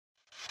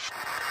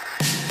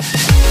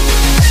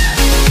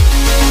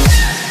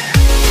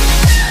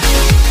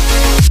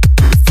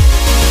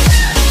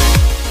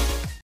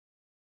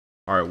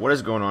what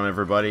is going on,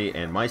 everybody?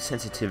 And my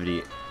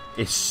sensitivity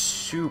is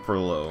super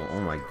low. Oh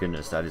my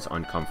goodness, that is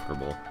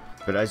uncomfortable.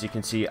 But as you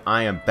can see,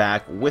 I am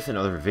back with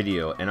another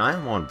video, and I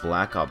am on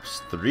Black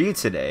Ops 3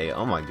 today.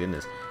 Oh my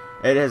goodness.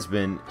 It has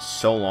been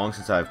so long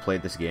since I've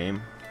played this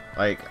game.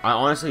 Like, I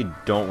honestly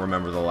don't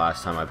remember the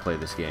last time I played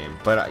this game.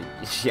 But,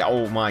 yeah,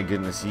 oh my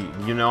goodness.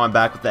 You know, I'm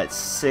back with that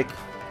sick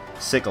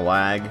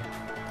lag.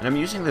 And I'm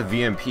using the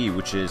VMP,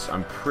 which is,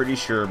 I'm pretty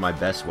sure, my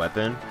best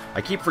weapon.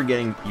 I keep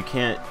forgetting you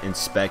can't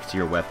inspect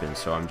your weapons,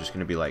 so I'm just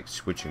going to be, like,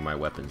 switching my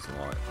weapons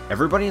a lot.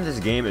 Everybody in this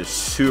game is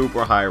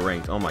super high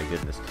ranked. Oh my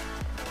goodness.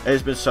 It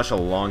has been such a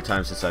long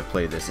time since I've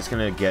played this. It's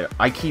gonna get...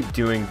 I keep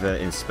doing the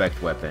inspect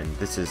weapon.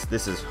 This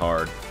is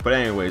hard. But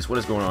anyways, what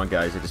is going on,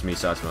 guys? It is me,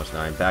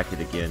 Sasmos9, back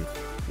at again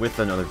with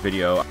another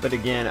video. But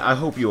again, I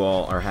hope you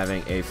all are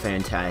having a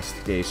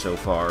fantastic day so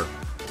far.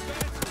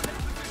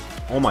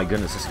 Oh my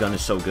goodness, this gun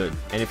is so good.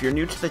 And if you're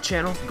new to the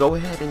channel, go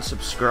ahead and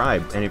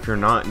subscribe. And if you're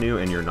not new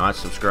and you're not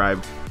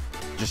subscribed,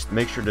 just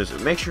make sure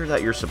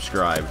that you're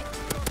subscribed.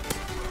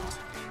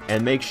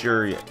 And make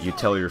sure you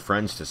tell your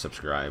friends to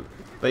subscribe.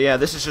 But yeah,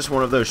 this is just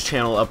one of those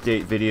channel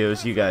update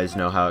videos. You guys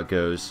know how it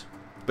goes.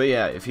 But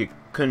yeah, if you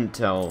couldn't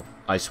tell,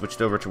 I switched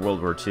over to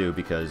World War II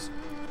because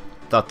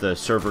I thought the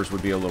servers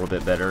would be a little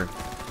bit better.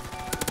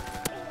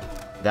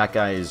 That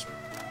guy is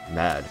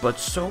mad. But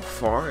so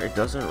far, it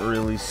doesn't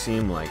really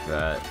seem like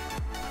that.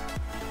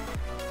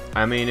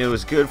 I mean, it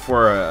was good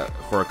for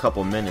a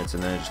couple minutes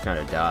and then it just kind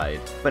of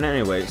died. But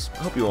anyways,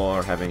 hope you all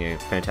are having a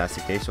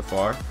fantastic day so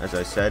far, as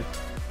I said.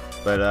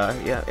 But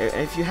yeah,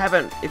 if you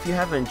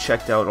haven't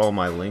checked out all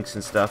my links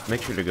and stuff,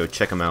 make sure to go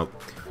check them out.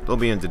 They'll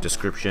be in the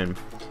description.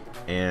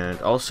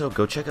 And also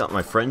go check out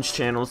my friends'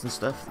 channels and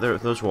stuff.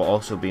 Those will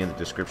also be in the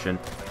description.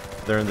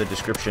 They're in the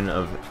description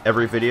of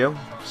every video,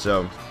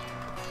 so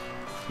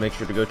make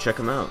sure to go check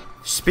them out.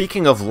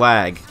 Speaking of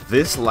lag,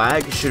 this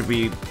lag should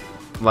be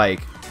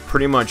like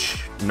pretty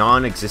much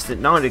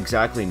non-existent. Not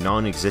exactly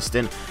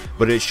non-existent,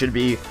 but it should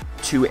be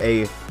to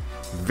a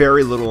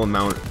very little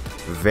amount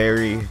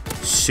very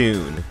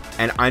soon.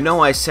 And I know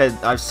I've said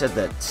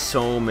that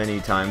so many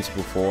times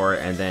before,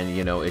 and then,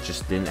 you know, it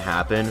just didn't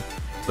happen.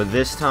 But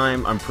this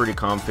time, I'm pretty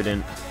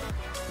confident.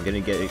 I'm gonna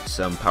get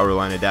some power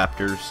line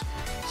adapters,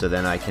 so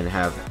then I can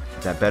have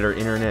that better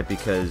internet,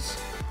 because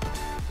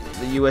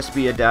the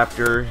USB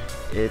adapter,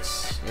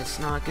 it's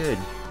not good.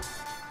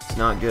 It's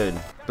not good.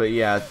 But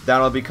yeah,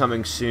 that'll be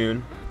coming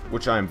soon,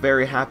 which I'm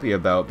very happy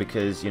about,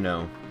 because, you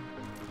know,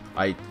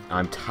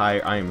 I'm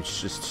tired. I am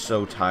just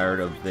so tired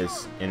of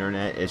this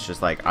internet. It's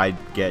just like I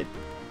get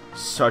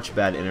such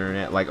bad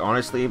internet. Like,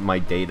 honestly, my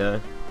data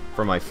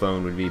for my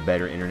phone would be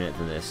better internet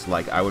than this.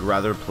 Like, I would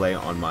rather play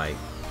on my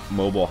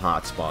mobile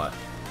hotspot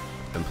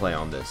than play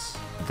on this.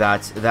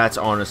 That's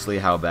honestly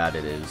how bad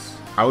it is.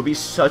 I would be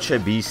such a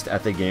beast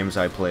at the games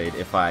I played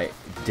if I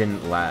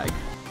didn't lag.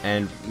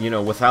 And, you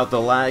know, without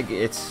the lag,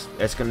 it's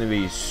gonna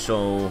be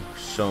so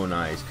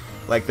nice.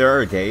 Like, there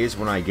are days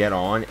when I get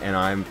on and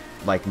I'm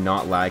like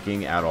not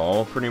lagging at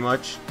all, pretty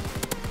much.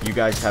 You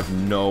guys have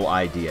no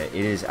idea. It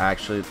is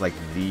actually like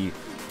the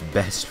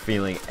best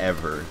feeling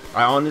ever.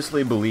 I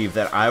honestly believe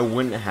that I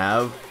wouldn't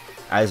have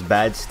as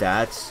bad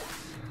stats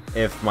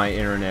if my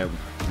internet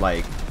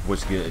like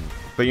was good.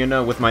 But you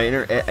know, with my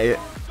internet,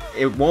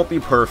 it won't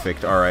be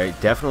perfect, alright?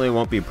 Definitely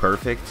won't be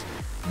perfect.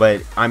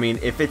 But I mean,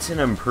 if it's an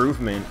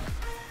improvement,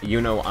 you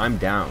know, I'm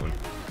down.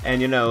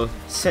 And you know,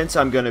 since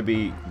I'm gonna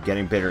be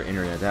getting better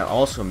internet, that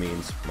also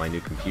means my new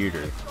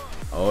computer.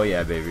 Oh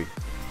yeah, baby.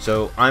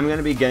 So I'm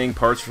gonna be getting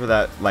parts for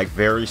that like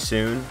very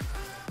soon.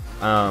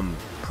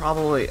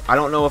 Probably. I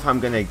don't know if I'm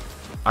going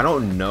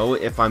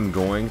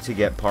to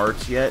get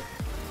parts yet,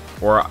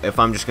 or if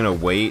I'm just gonna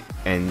wait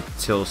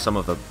until some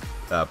of the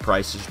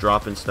prices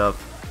drop and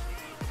stuff.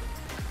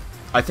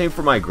 I think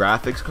for my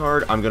graphics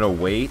card, I'm gonna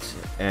wait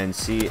and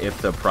see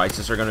if the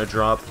prices are gonna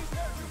drop.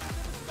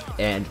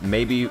 And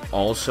maybe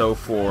also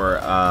for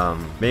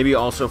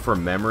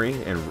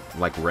memory and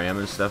like RAM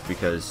and stuff,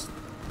 because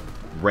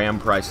RAM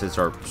prices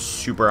are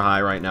super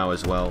high right now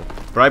as well.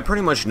 But I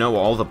pretty much know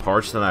all the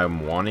parts that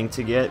I'm wanting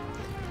to get.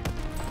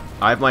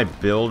 I have my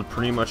build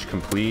pretty much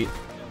complete,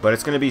 but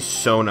it's going to be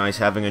so nice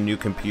having a new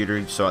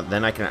computer, so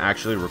then I can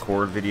actually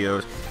record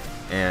videos.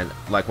 And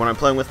like when I'm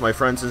playing with my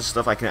friends and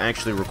stuff, I can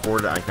actually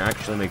record it, I can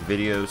actually make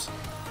videos.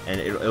 And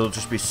it'll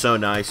just be so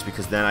nice,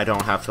 because then I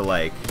don't have to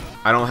like,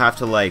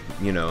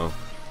 you know,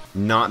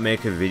 not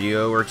make a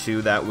video or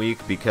two that week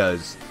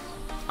because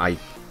I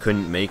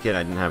couldn't make it,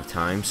 I didn't have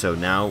time. So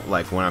now,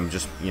 like, when I'm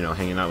just, you know,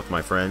 hanging out with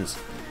my friends,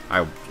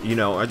 I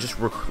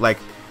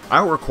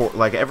record,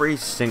 like, every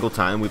single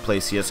time we play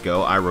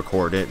CSGO, I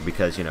record it,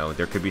 because, you know,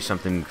 there could be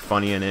something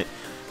funny in it,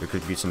 there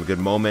could be some good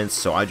moments,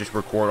 so I just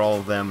record all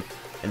of them.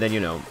 And then,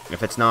 you know,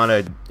 if it's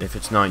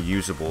not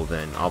usable,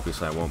 then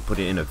obviously I won't put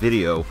it in a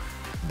video.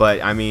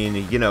 But I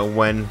mean, you know,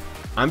 when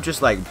I'm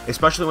just like,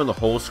 especially when the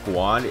whole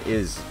squad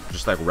is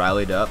just like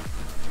rallied up,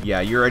 yeah,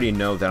 you already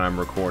know that I'm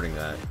recording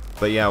that.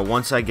 But yeah,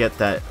 once I get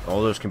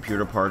all those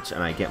computer parts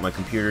and I get my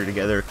computer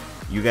together,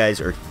 you guys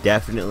are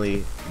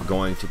definitely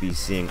going to be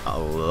seeing a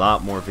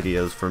lot more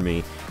videos from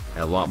me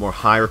a lot more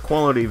higher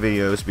quality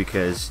videos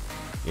because,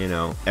 you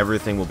know,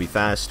 everything will be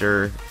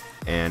faster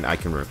and I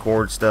can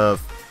record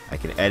stuff, I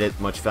can edit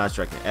much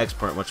faster, I can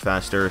export much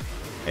faster.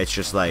 It's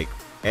just like,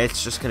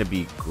 it's just gonna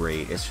be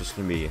great. It's just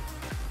gonna be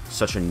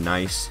such a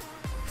nice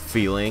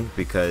feeling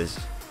because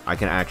I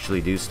can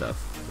actually do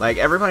stuff. Like,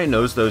 everybody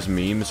knows those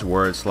memes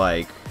where it's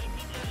like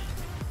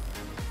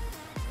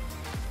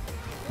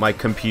my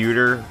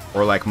computer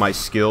or like my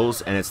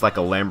skills and it's like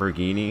a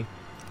Lamborghini,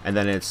 and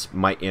then it's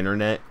my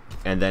internet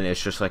and then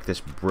it's just like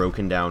this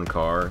broken down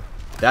car.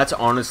 That's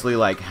honestly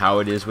like how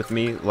it is with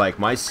me. Like,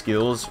 my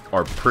skills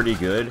are pretty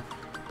good,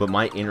 but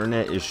my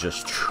internet is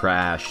just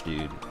trash,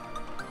 dude.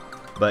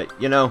 But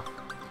you know,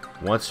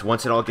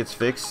 once it all gets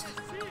fixed,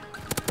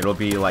 it'll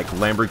be like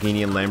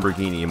Lamborghini and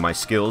Lamborghini. My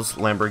skills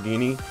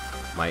Lamborghini,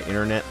 my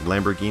internet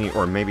Lamborghini,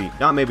 or maybe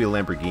not, maybe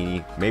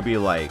Lamborghini, maybe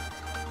like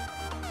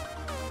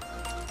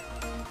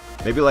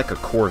a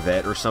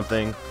Corvette or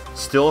something.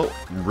 Still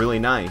really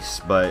nice,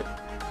 but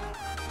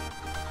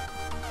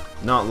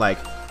not like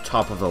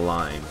top of the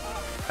line.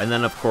 And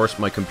then of course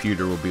my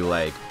computer will be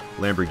like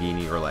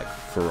Lamborghini or like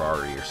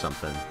Ferrari or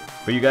something.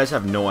 But you guys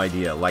have no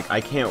idea. Like,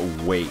 I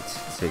can't wait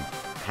to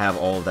have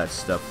all of that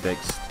stuff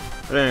fixed.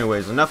 But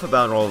anyways, enough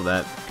about all of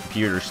that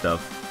computer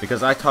stuff,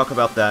 because I talk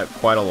about that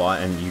quite a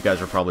lot and you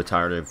guys are probably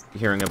tired of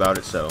hearing about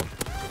it. So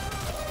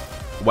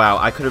wow,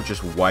 I could have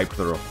just wiped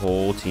their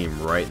whole team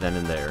right then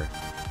and there.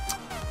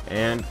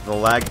 And the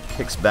lag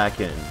kicks back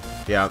in.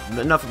 Yeah,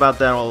 enough about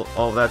that, all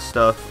of that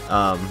stuff.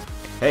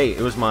 Hey,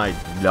 it was my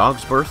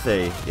dog's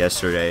birthday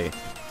yesterday.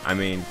 I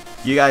mean,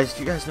 you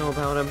guys know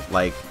about him?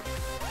 Like,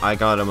 I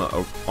got him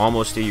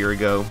almost a year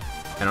ago,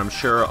 and I'm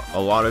sure a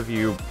lot of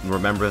you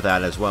remember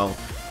that as well.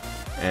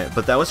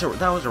 But that was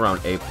around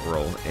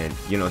April, and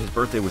you know, his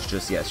birthday was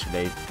just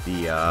yesterday,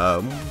 the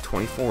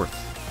 24th.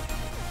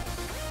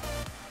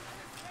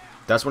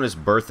 That's when his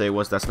birthday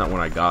was. That's not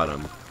when I got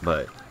him,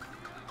 but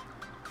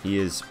he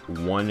is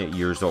 1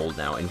 year old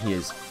now, and he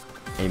is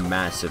a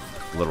massive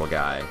little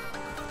guy.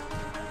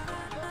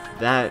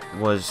 That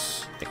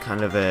was a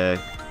kind of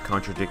a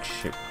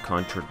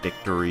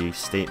contradictory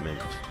statement.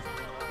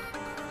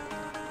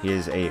 He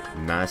is a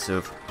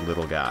massive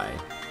little guy.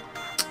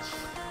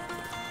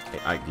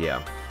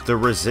 Yeah. The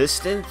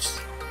Resistance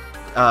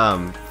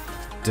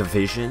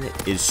division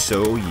is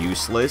so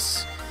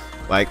useless.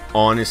 Like,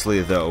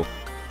 honestly though,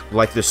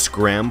 like, the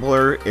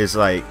Scrambler is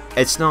like,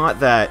 it's not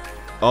that,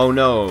 oh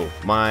no,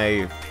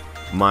 my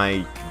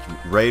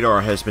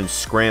radar has been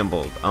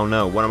scrambled. Oh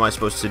no, what am I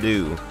supposed to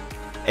do?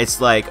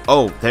 It's like,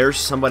 oh, there's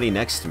somebody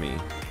next to me.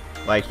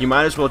 Like, you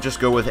might as well just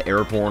go with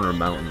Airborne or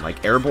Mountain.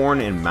 Like, Airborne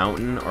and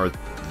Mountain are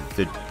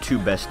the two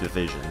best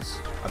divisions.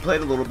 I played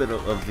a little bit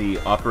of the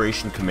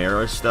Operation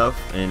Chimera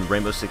stuff in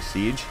Rainbow Six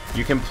Siege.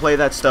 You can play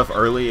that stuff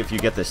early if you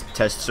get this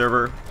test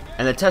server.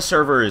 And the test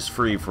server is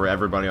free for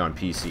everybody on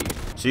PC.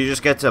 So you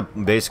just get to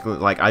basically,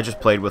 like, I just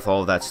played with all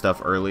of that stuff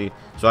early.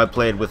 So I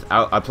played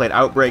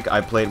Outbreak,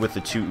 I played with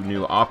the two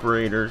new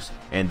operators,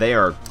 and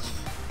they're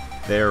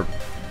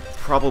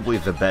probably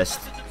the best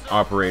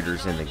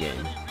operators in the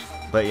game.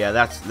 But yeah,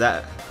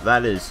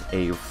 that is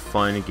a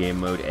fun game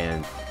mode,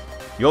 and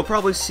you'll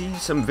probably see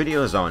some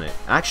videos on it.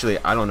 Actually,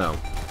 I don't know.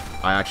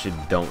 I actually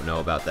don't know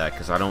about that,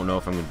 because I don't know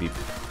if I'm going to be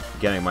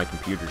getting my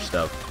computer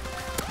stuff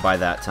by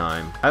that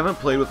time. I haven't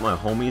played with my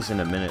homies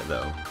in a minute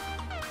though.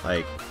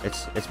 Like,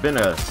 it's been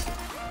at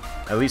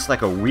least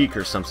like a week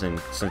or something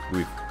since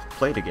we've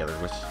played together,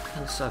 which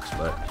kind of sucks,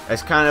 but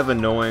it's kind of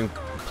annoying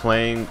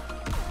playing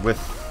with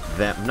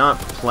them. Not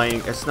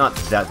playing, it's not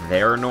that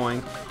they're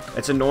annoying,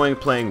 it's annoying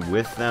playing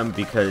with them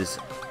because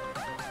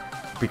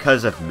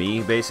of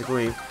me,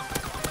 basically,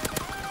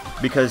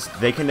 because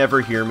they can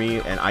never hear me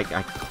and I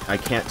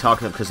can't talk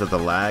to them because of the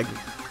lag,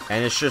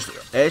 and it's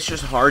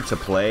just hard to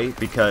play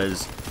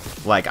because,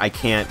 like, I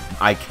can't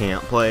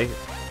play.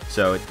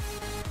 So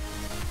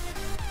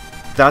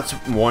that's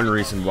one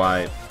reason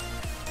why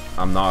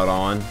I'm not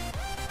on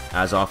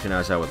as often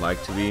as I would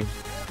like to be.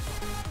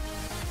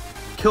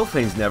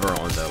 Killfane's never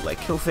on though. Like,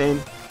 Killfane,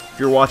 if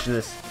you're watching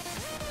this,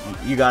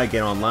 you gotta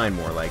get online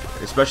more. Like,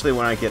 especially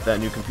when I get that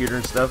new computer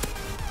and stuff,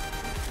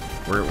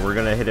 we're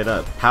gonna hit it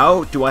up.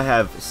 How do I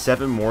have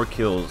 7 more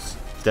kills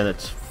than a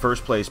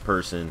first place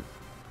person,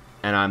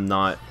 and I'm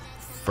not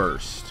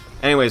first?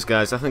 Anyways,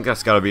 guys, I think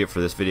that's gotta be it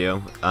for this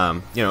video.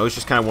 You know, it was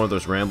just kind of one of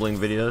those rambling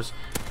videos,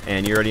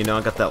 and you already know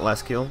I got that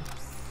last kill.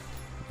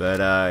 But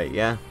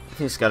yeah, I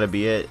think it's gotta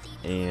be it,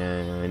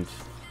 and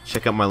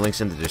check out my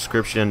links in the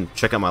description.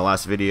 Check out my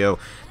last video,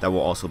 that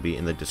will also be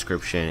in the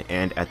description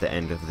and at the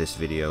end of this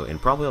video in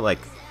probably like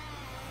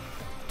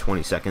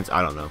 20 seconds,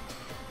 I don't know.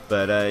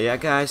 But yeah,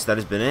 guys, that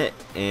has been it,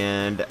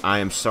 and I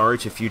am sorry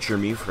to future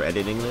me for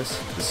editing this.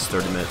 This is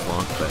 30 minutes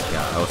long, but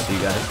yeah, I will see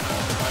you guys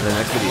in the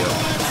next video.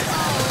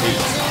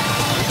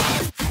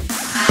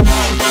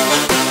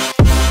 Peace.